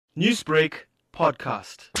Newsbreak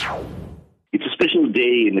Podcast. It's a special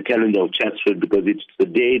day in the calendar of Chatsworth because it's the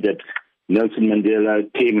day that Nelson Mandela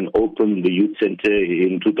came and opened the Youth Centre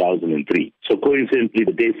in 2003. So coincidentally,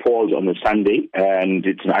 the day falls on a Sunday, and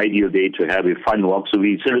it's an ideal day to have a fun walk. So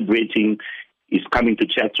we're celebrating is coming to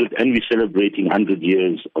Chatsworth, and we're celebrating 100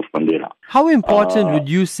 years of Mandela. How important would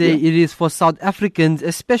you say it is for South Africans,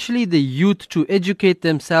 especially the youth, to educate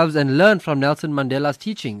themselves and learn from Nelson Mandela's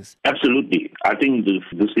teachings? Absolutely. I think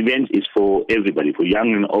this event is for everybody, for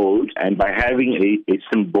young and old, and by having a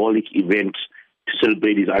symbolic event to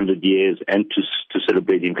celebrate his 100 years and to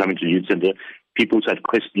celebrate him coming to the Youth Centre, people start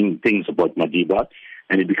questioning things about Madiba,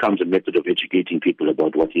 and it becomes a method of educating people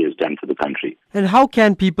about what he has done for the country. And how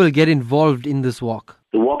can people get involved in this walk?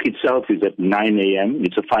 The walk itself is at 9 a.m.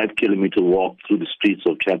 It's a 5-kilometer walk through the streets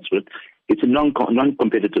of Chatsworth. It's a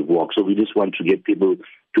non-competitive walk, so we just want to get people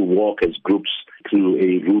to walk as groups through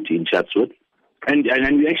a route in Chatsworth. And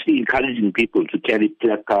we're actually encouraging people to carry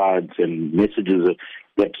placards and messages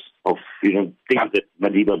things that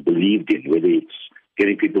Madiba believed in, whether it's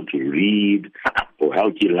getting people to read or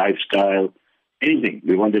healthy lifestyle, anything.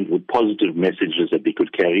 We want them with positive messages that they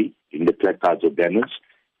could carry in the placards or banners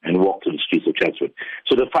and walk through the streets of Chatsworth.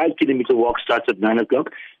 So the 5-kilometer walk starts at 9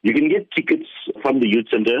 o'clock. You can get tickets from the Youth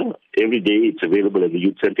Centre. Every day it's available at the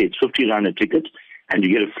Youth Centre. It's 50 Rand a ticket, and you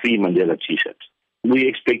get a free Mandela T-shirt. We're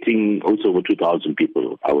expecting also over 2,000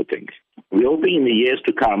 people, I would think. We're hoping in the years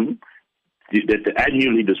to come that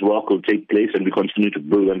annually this walk will take place, and we continue to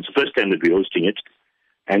build on it. It's the first time that we're hosting it,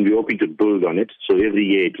 and we're hoping to build on it. So every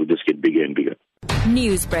year it will just get bigger and bigger.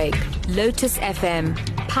 Newsbreak, Lotus FM,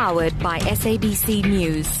 powered by SABC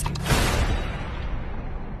News.